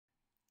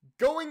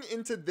Going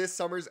into this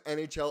summer's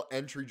NHL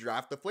Entry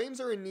Draft, the Flames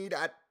are in need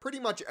at pretty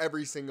much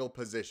every single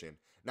position.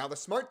 Now, the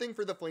smart thing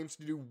for the Flames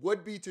to do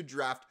would be to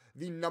draft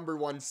the number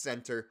one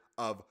center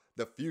of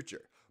the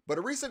future. But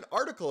a recent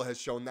article has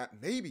shown that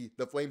maybe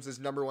the Flames'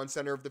 number one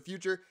center of the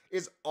future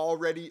is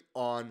already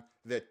on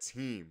the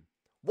team.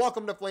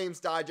 Welcome to Flames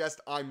Digest,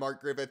 I'm Mark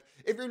Griffith.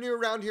 If you're new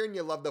around here and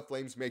you love the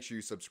Flames, make sure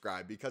you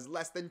subscribe because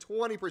less than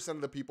 20%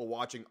 of the people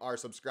watching are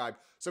subscribed.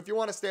 So if you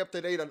want to stay up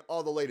to date on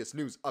all the latest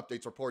news,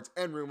 updates, reports,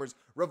 and rumors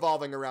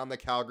revolving around the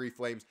Calgary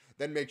Flames,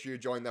 then make sure you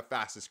join the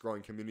fastest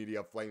growing community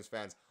of Flames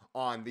fans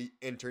on the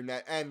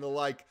internet. And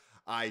like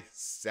I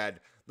said,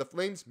 the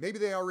Flames, maybe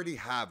they already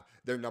have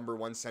their number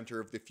one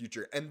center of the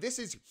future. And this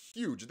is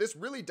huge. This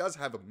really does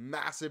have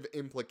massive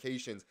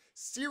implications,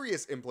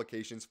 serious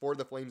implications for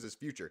the Flames'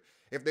 future.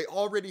 If they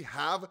already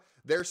have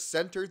their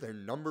center, their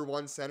number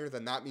one center,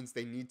 then that means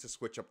they need to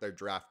switch up their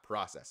draft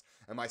process.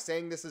 Am I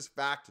saying this is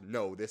fact?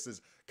 No, this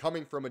is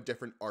coming from a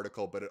different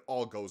article, but it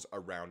all goes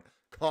around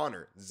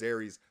Connor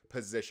Zary's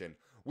position.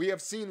 We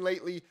have seen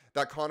lately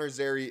that Connor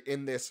Zary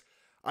in this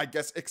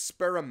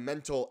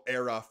experimental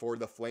era for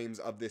the Flames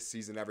of this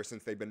season, ever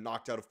since they've been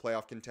knocked out of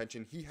playoff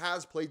contention. He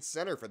has played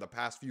center for the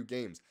past few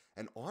games,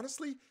 and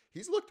honestly,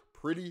 he's looked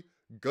pretty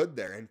good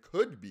there and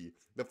could be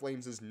the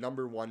Flames'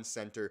 number one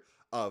center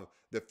of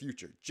the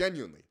future.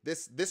 Genuinely,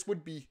 this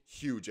would be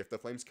huge if the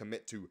Flames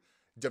commit to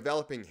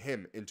developing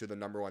him into the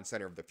number one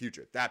center of the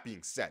future. That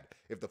being said,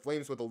 if the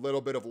Flames with a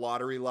little bit of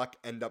lottery luck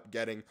end up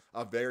getting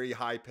a very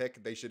high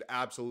pick, they should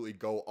absolutely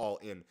go all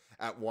in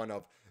at one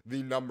of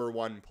the number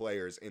one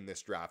players in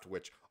this draft,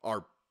 which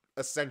are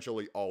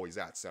essentially always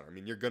at center. I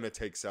mean, you're going to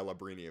take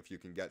Celebrini if you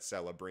can get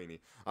Celebrini.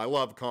 I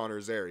love Connor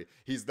Zary.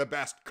 He's the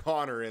best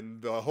Connor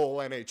in the whole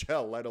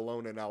NHL, let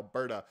alone in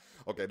Alberta.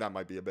 Okay, that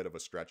might be a bit of a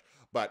stretch,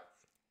 but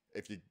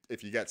If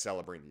you get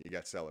Celebrini, you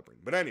get Celebrini.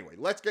 But anyway,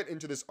 let's get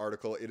into this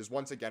article. It is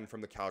once again from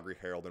the Calgary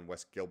Herald and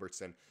Wes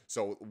Gilbertson.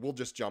 So we'll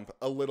just jump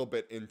a little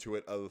bit into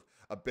it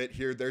a bit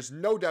here. There's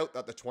no doubt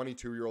that the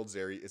 22-year-old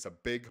Zary is a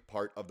big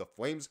part of the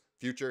Flames'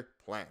 future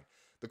plan.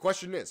 The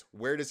question is,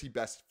 where does he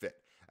best fit?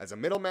 As a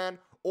middleman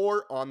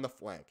or on the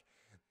flank?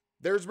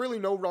 There's really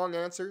no wrong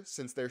answer,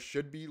 since there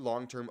should be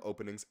long-term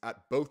openings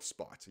at both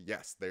spots.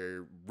 Yes,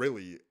 there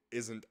really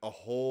isn't a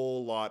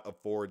whole lot of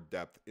forward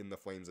depth in the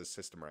Flames'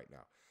 system right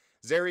now.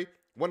 Zary,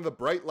 one of the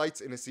bright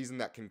lights in a season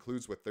that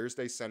concludes with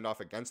Thursday's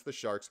send-off against the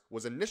Sharks,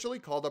 was initially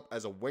called up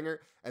as a winger,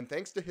 and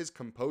thanks to his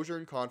composure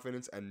and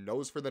confidence and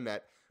nose for the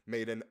net,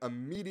 made an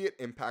immediate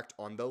impact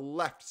on the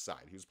left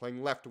side. He was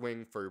playing left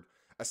wing for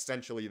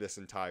essentially this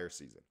entire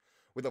season.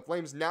 With the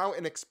Flames now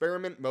in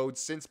experiment mode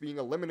since being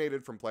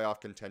eliminated from playoff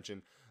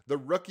contention, the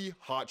rookie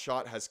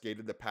hotshot has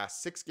skated the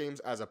past 6 games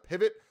as a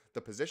pivot,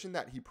 the position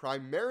that he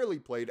primarily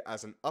played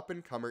as an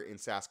up-and-comer in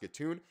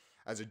Saskatoon,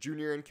 as a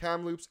junior in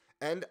Kamloops,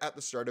 and at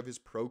the start of his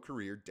pro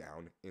career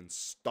down in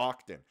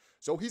Stockton.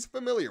 So he's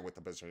familiar with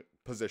the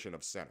position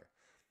of center.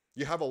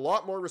 You have a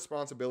lot more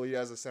responsibility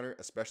as a center,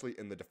 especially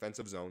in the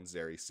defensive zone,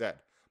 Zary said.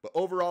 But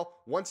overall,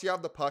 once you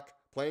have the puck,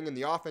 playing in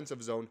the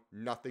offensive zone,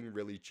 nothing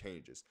really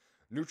changes.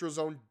 Neutral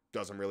zone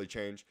doesn't really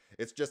change.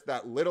 It's just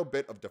that little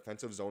bit of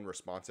defensive zone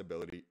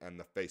responsibility and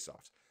the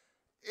faceoffs.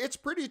 It's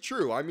pretty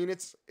true. I mean,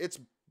 it's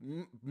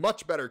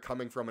much better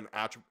coming from an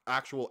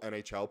actual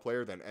NHL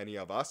player than any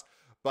of us.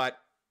 But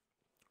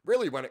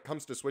really, when it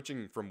comes to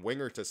switching from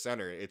winger to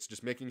center, it's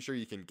just making sure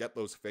you can get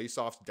those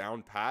faceoffs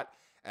down pat.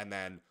 And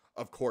then,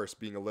 of course,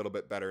 being a little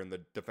bit better in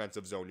the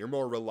defensive zone, you're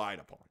more relied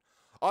upon.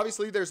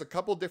 Obviously, there's a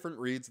couple different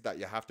reads that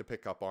you have to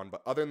pick up on.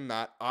 But other than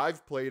that,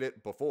 I've played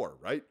it before,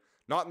 right?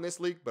 Not in this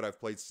league, but I've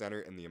played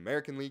center in the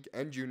American League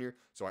and junior,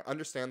 so I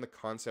understand the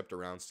concept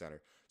around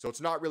center. So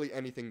it's not really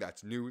anything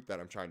that's new that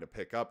I'm trying to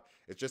pick up.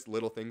 It's just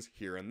little things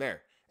here and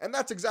there. And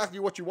that's exactly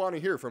what you want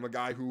to hear from a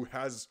guy who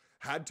has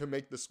had to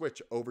make the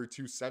switch over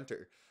to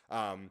center.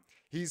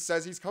 He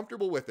says he's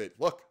comfortable with it.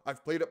 Look,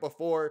 I've played it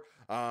before.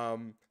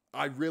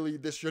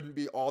 This shouldn't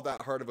be all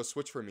that hard of a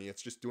switch for me.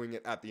 It's just doing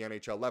it at the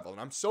NHL level. And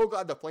I'm so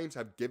glad the Flames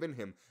have given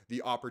him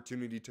the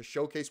opportunity to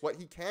showcase what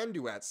he can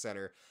do at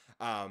center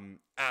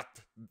at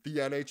the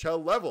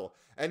NHL level.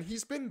 And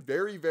he's been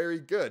very, very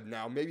good.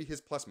 Now, maybe his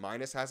plus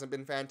minus hasn't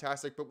been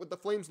fantastic, but with the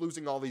Flames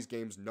losing all these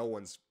games, no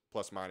one's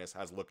plus minus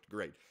has looked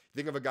great.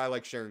 Think of a guy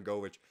like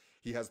Sharangovich.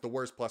 He has the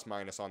worst plus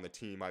minus on the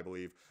team, I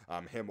believe,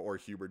 him or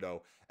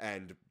Huberdeau.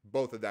 And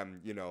both of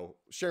them,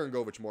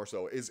 Sharangovich more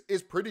so,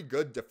 is pretty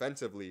good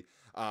defensively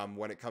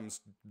when it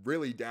comes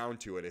really down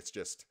to it. It's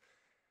just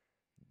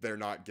they're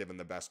not given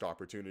the best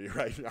opportunity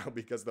right now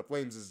because the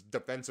Flames'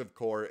 defensive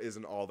core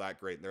isn't all that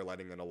great and they're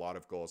letting in a lot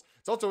of goals.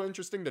 It's also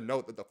interesting to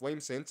note that the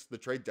Flames since the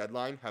trade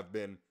deadline have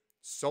been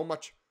so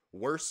much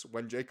worse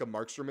when Jacob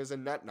Markstrom is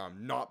in net. Now,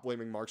 I'm not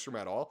blaming Markstrom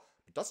at all,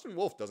 but Dustin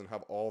Wolf doesn't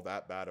have all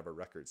that bad of a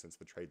record since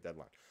the trade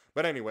deadline.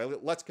 But anyway,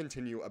 let's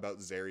continue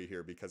about Zary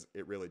here because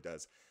it really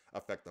does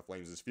affect the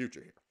Flames'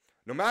 future here.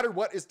 No matter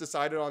what is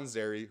decided on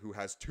Zary, who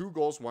has 2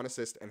 goals, 1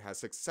 assist, and has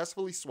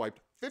successfully swiped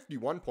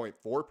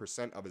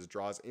 51.4% of his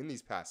draws in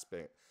these past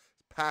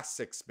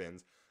 6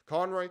 spins,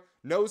 Conroy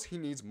knows he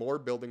needs more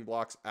building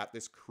blocks at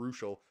this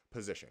crucial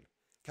position.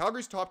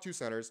 Calgary's top two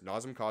centers,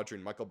 Nazem Kadri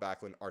and Mikael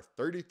Backlund, are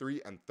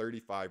 33 and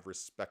 35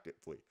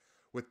 respectively.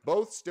 With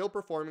both still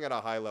performing at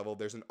a high level,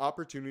 there's an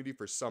opportunity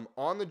for some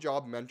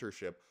on-the-job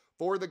mentorship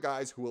for the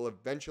guys who will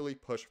eventually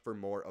push for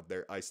more of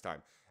their ice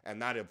time.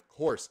 And that, of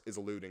course, is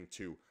alluding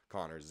to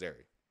Connor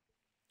Zary.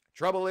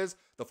 Trouble is,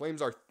 the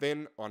Flames are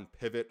thin on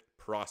pivot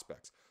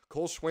prospects.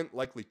 Cole Schwindt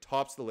likely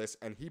tops the list,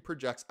 and he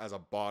projects as a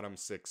bottom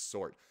six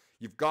sort.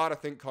 You've got to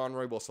think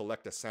Conroy will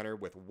select a center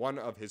with one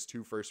of his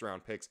 2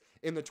 first-round picks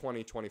in the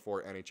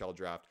 2024 NHL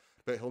Draft,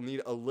 but he'll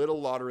need a little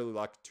lottery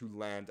luck to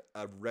land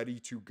a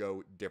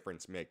ready-to-go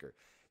difference maker.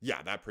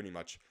 Yeah, that pretty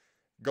much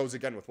goes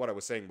again with what I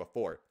was saying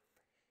before.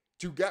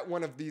 To get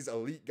one of these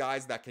elite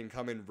guys that can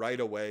come in right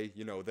away,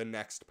 you know, the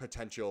next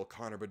potential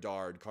Connor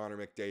Bedard, Connor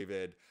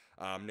McDavid,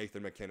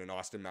 Nathan McKinnon,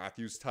 Austin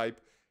Matthews type,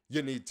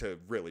 you need to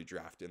really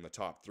draft in the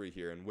top 3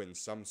 here and win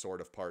some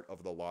sort of part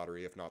of the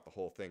lottery, if not the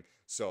whole thing.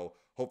 So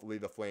hopefully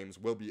the Flames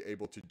will be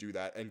able to do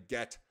that and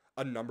get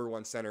a number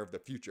 1 center of the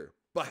future.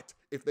 But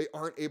if they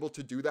aren't able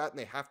to do that and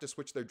they have to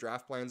switch their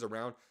draft plans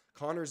around,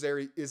 Connor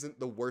Zary isn't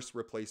the worst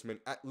replacement,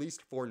 at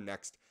least for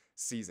next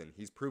season.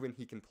 He's proven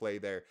he can play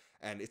there,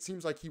 and it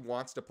seems like he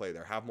wants to play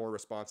there, have more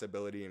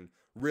responsibility, and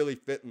really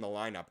fit in the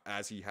lineup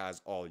as he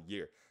has all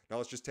year. Now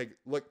let's just take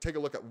a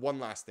look at one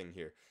last thing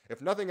here. If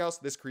nothing else,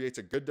 this creates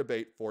a good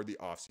debate for the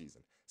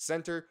offseason.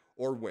 Center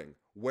or wing?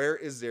 Where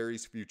is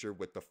Zary's future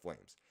with the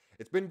Flames?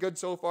 It's been good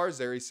so far,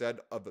 Zary said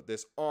of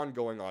this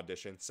ongoing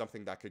audition,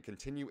 something that could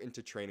continue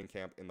into training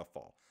camp in the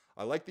fall.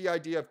 I like the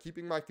idea of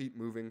keeping my feet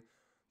moving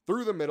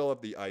through the middle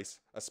of the ice,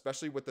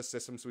 especially with the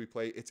systems we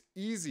play. It's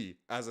easy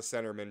as a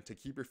centerman to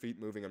keep your feet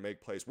moving and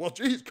make plays. Well,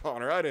 geez,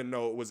 Connor, I didn't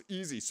know it was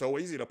easy. So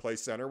easy to play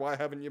center. Why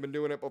haven't you been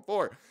doing it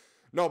before?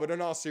 No, but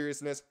in all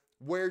seriousness,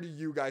 where do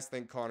you guys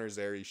think Connor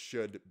Zary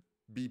should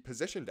be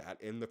positioned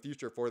at in the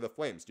future for the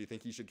Flames? Do you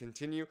think he should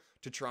continue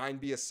to try and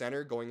be a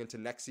center going into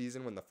next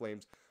season when the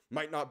Flames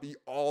might not be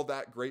all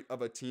that great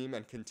of a team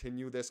and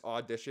continue this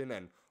audition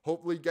and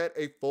hopefully get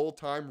a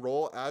full-time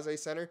role as a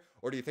center?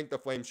 Or do you think the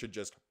Flames should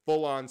just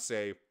full on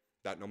say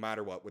that no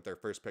matter what, with their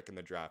first pick in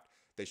the draft,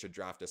 they should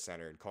draft a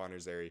center, and Connor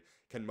Zary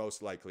can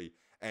most likely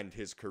end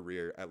his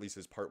career, at least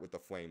his part with the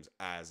Flames,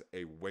 as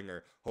a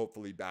winger,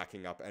 hopefully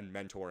backing up and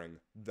mentoring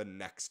the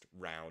next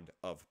round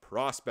of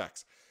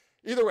prospects?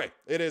 Either way,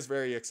 it is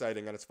very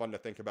exciting, and it's fun to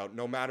think about.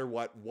 No matter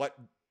what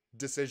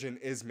decision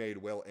is made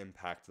will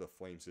impact the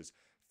Flames'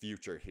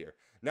 future here.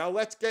 Now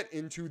let's get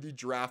into the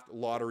draft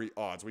lottery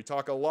odds. We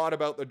talk a lot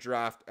about the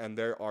draft, and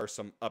there are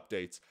some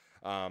updates.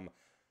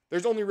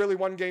 There's only really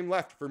one game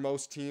left for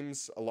most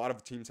teams. A lot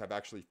of teams have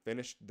actually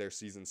finished their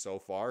season so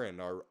far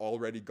and are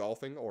already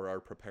golfing or are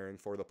preparing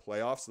for the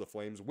playoffs. The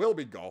Flames will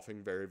be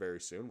golfing very,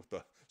 very soon,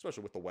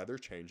 especially with the weather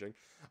changing.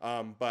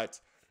 But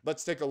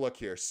let's take a look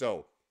here.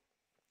 So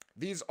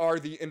these are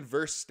the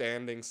inverse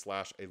standing /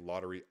 a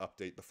lottery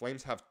update. The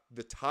Flames have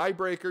the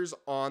tiebreakers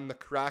on the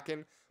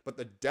Kraken, but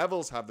the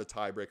Devils have the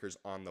tiebreakers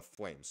on the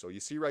Flames. So you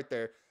see right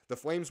there, the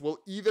Flames will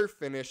either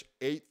finish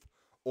 8th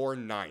or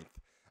 9th.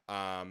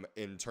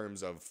 In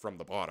terms of from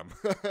the bottom.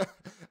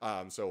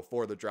 So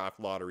for the draft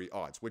lottery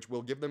odds, which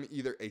will give them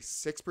either a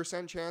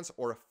 6% chance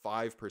or a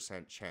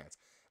 5% chance.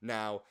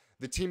 Now,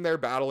 the team they're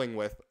battling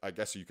with, I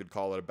guess you could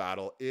call it a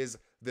battle, is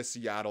the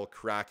Seattle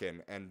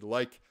Kraken. And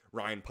like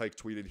Ryan Pike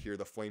tweeted here,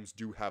 the Flames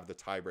do have the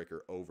tiebreaker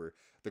over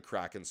the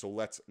Kraken. So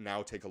let's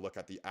now take a look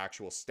at the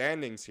actual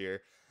standings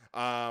here.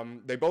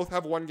 They both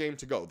have one game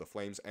to go, the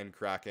Flames and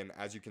Kraken.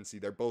 As you can see,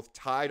 they're both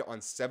tied on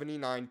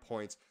 79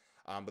 points.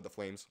 But the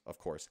Flames, of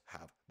course,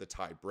 have the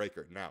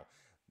tiebreaker. Now,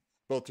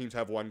 both teams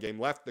have one game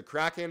left. The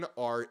Kraken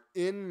are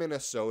in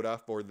Minnesota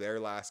for their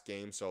last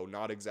game, so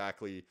not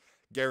exactly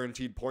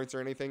guaranteed points or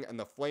anything. And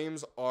the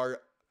Flames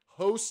are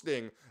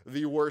hosting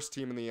the worst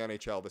team in the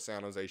NHL, the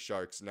San Jose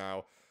Sharks.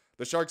 Now,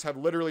 the Sharks have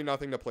literally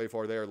nothing to play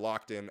for. They are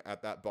locked in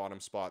at that bottom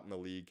spot in the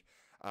league.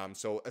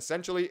 So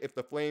essentially, if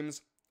the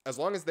Flames, as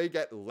long as they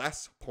get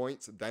less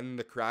points than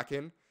the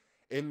Kraken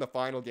in the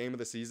final game of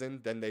the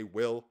season, then they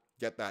will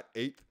get that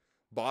 8th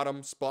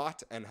bottom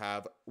spot and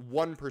have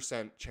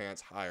 1% chance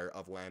higher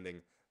of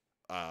landing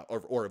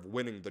or of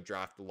winning the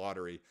draft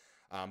lottery.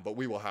 But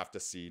we will have to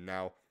see.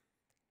 Now,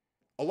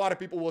 a lot of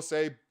people will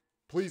say,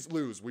 please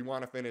lose. We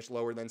want to finish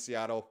lower than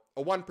Seattle.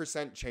 A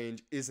 1%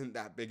 change isn't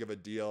that big of a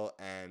deal,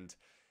 and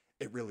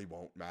it really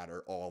won't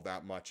matter all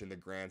that much in the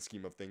grand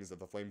scheme of things if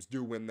the Flames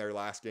do win their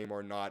last game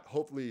or not.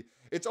 Hopefully,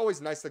 it's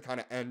always nice to kind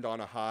of end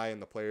on a high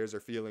and the players are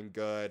feeling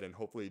good, and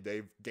hopefully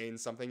they've gained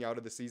something out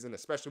of the season,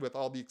 especially with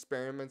all the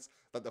experiments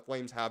that the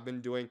Flames have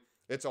been doing.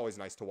 It's always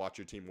nice to watch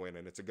your team win,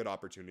 and it's a good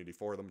opportunity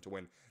for them to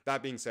win.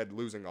 That being said,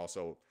 losing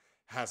also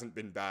hasn't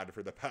been bad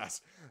for the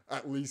past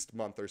at least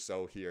month or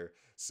so here.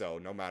 So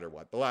no matter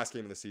what, the last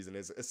game of the season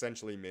is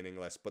essentially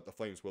meaningless, but the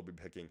Flames will be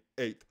picking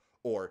 8th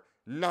or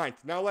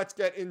 9th. Now let's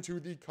get into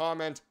the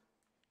comment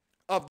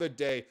of the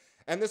day.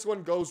 And this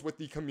one goes with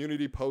the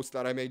community post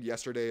that I made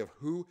yesterday of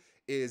who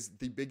is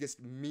the biggest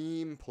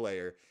meme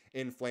player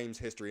in Flames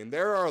history. And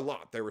there are a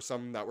lot. There were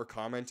some that were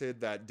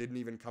commented that didn't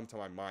even come to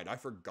my mind. I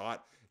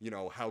forgot,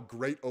 how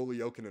great Ole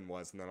Jokinen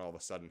was. And then all of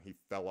a sudden he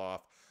fell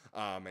off.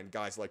 and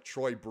guys like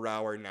Troy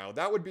Brouwer. Now,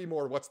 that would be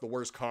more what's the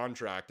worst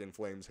contract in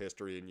Flames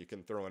history, and you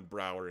can throw in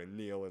Brouwer and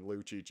Neal and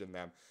Lucic in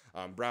them.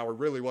 Brouwer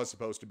really was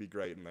supposed to be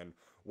great and then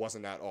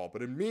wasn't at all.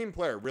 But a meme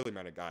player really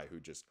meant a guy who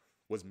just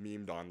was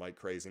memed on like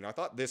crazy. And I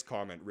thought this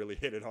comment really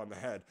hit it on the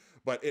head,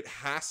 but it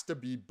has to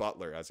be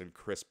Butler, as in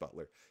Chris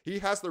Butler. He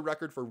has the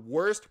record for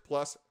worst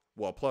plus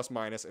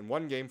minus in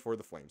one game for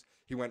the Flames.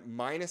 He went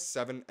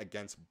 -7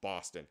 against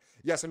Boston.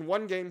 Yes, in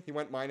one game he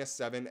went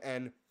 -7,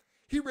 and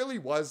he really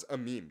was a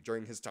meme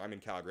during his time in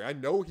Calgary. I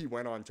know he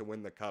went on to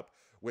win the Cup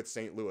with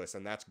St. Louis,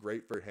 and that's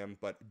great for him,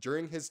 but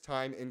during his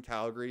time in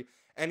Calgary,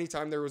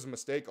 anytime there was a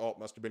mistake, oh, it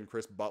must have been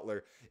Chris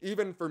Butler.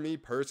 Even for me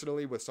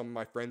personally, with some of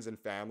my friends and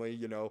family,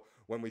 you know,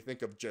 when we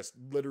think of just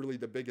literally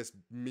the biggest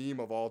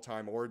meme of all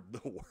time or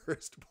the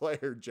worst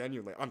player,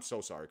 genuinely, I'm so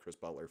sorry, Chris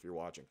Butler, if you're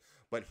watching,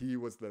 but he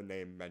was the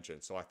name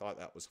mentioned, so I thought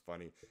that was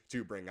funny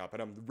to bring up.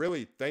 And I'm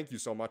really, thank you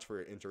so much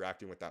for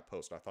interacting with that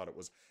post. I thought it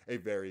was a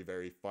very,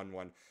 very fun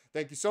one.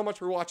 Thank you so much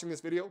for watching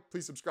this video.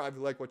 Please subscribe if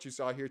you like what you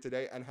saw here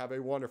today, and have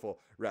a wonderful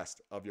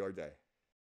rest of your day.